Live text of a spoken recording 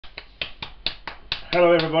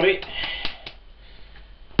Hello everybody.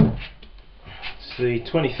 It's the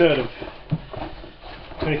 23rd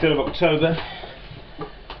of October.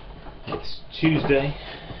 It's Tuesday.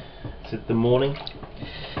 It's in the morning,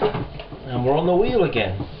 and we're on the wheel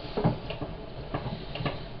again.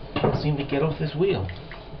 Can't seem to get off this wheel.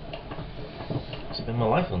 Spend my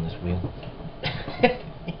life on this wheel.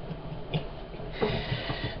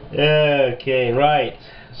 Okay, right.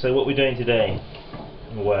 So what we're doing today?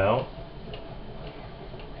 Well,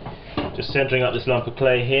 just centering up this lump of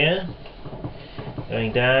clay here,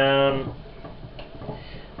 going down,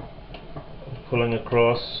 pulling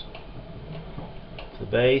across the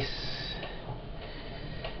base.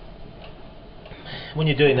 When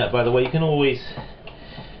you're doing that, by the way, you can always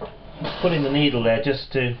put in the needle there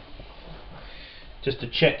just to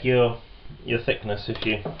check your thickness if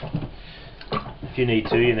you need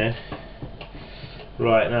to, you know.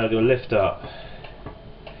 Right, now we're going to lift up.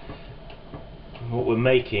 What we're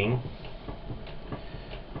making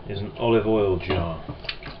is an olive oil jar.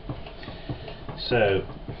 So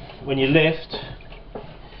when you lift,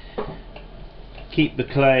 keep the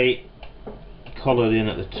clay collared in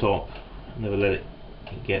at the top, never let it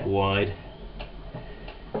get wide.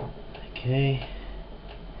 Okay,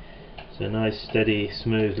 so nice steady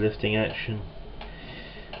smooth lifting action.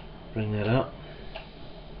 Bring that up.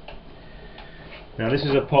 Now this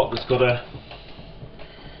is a pot that's got a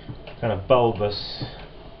kind of bulbous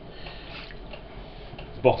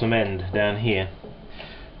bottom end down here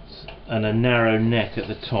and a narrow neck at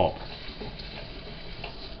the top.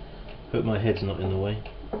 Hope my head's not in the way.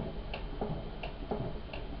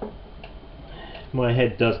 My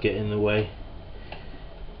head does get in the way.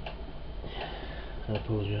 I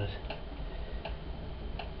apologise.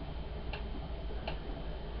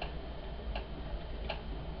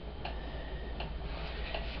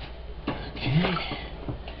 Okay.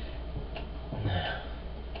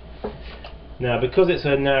 Now, because it's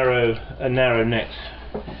a narrow neck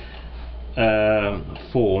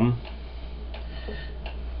form,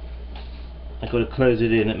 I've got to close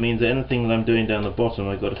it in. It means that anything that I'm doing down the bottom,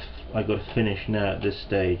 I've got to finish now at this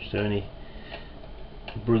stage. So any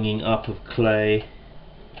bringing up of clay,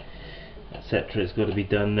 etc., it's got to be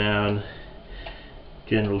done now, and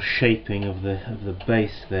general shaping of the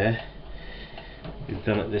base there we've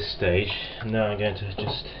done at this stage. Now I'm going to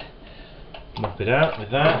just mop it out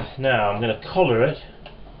with that. Now I'm going to collar it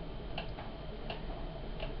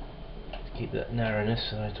to keep that narrowness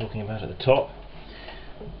that I was talking about at the top.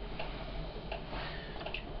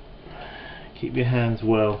 Keep your hands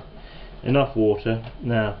well, enough water.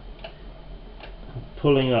 Now I'm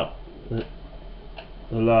pulling up the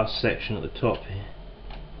last section at the top here,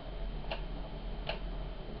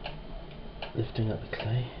 lifting up the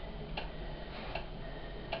clay.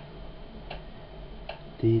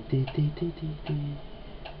 There you go.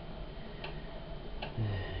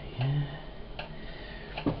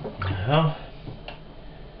 Now,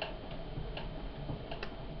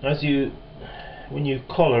 when you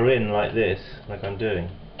collar in like this, like I'm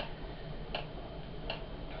doing,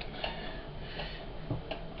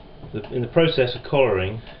 in the process of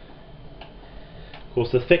collaring, of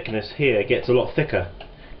course the thickness here gets a lot thicker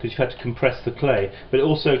because you've had to compress the clay, but it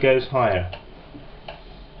also goes higher.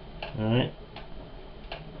 Alright.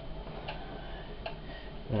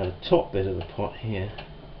 Now the top bit of the pot here,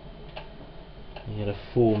 you're going to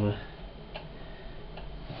form a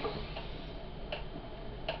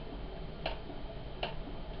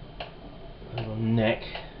little neck.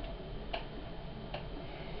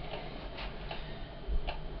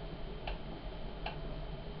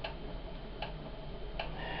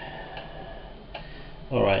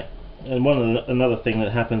 Alright, and another thing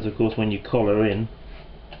that happens, of course, when you collar in,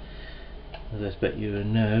 as I expect you will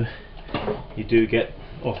know, you do get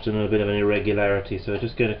often a bit of an irregularity, so I'm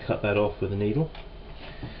just going to cut that off with a needle.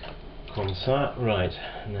 Comme ça. Right,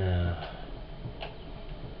 now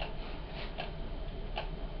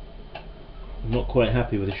I'm not quite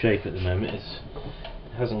happy with the shape at the moment. It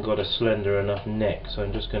hasn't got a slender enough neck, so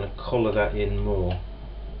I'm just going to collar that in more,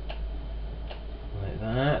 like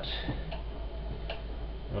that.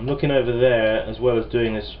 I'm looking over there as well as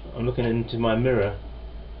doing this. I'm looking into my mirror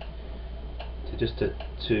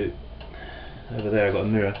to over there I've got a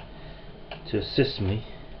mirror to assist me.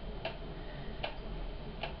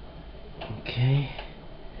 Okay,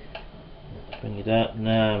 bring it up.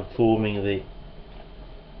 Now I'm forming the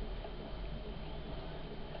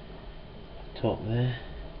top there.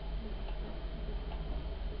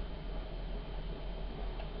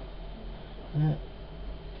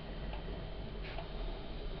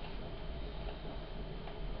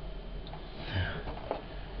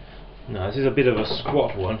 Now this is a bit of a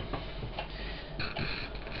squat one,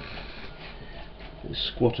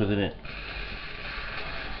 squatter than it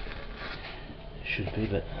should be,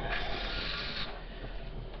 but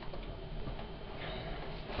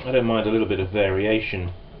I don't mind a little bit of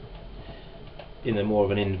variation in a more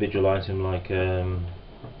of an individual item like an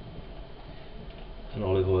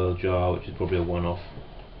olive oil jar, which is probably a one-off.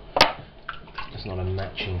 It's not a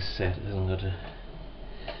matching set. It hasn't got a.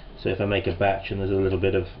 So if I make a batch and there's a little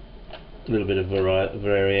bit of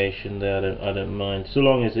variation there, I don't mind, so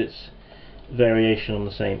long as it's variation on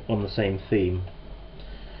the same theme.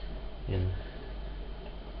 You know.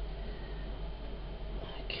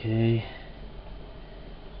 Okay.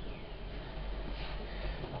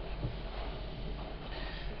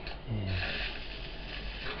 Yeah.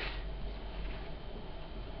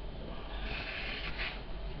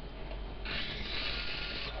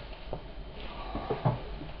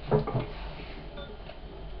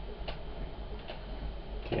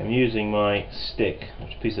 Okay, I'm using my stick,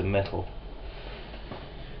 which is a piece of metal,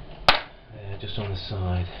 just on the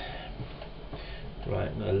side. Right,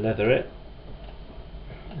 I'm going to leather it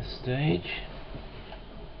at this stage.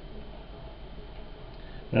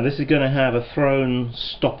 Now this is going to have a thrown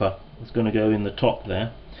stopper that's going to go in the top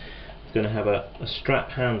there. It's going to have a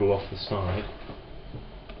strap handle off the side.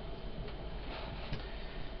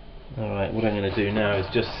 Alright, what I'm going to do now is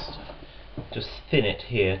just thin it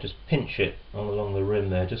here, just pinch it along the rim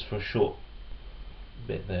there, just for a short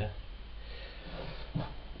bit there.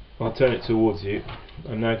 I'll turn it towards you.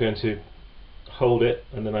 I'm now going to hold it,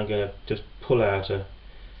 and then I'm going to just pull out a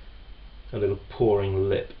little pouring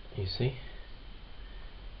lip, you see.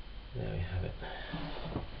 There we have it.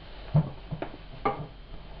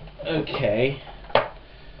 Okay,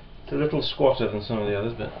 it's a little squatter than some of the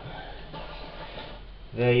others, but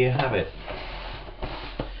there you have it.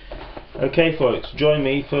 Okay folks, join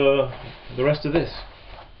me for the rest of this.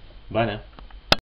 Bye now.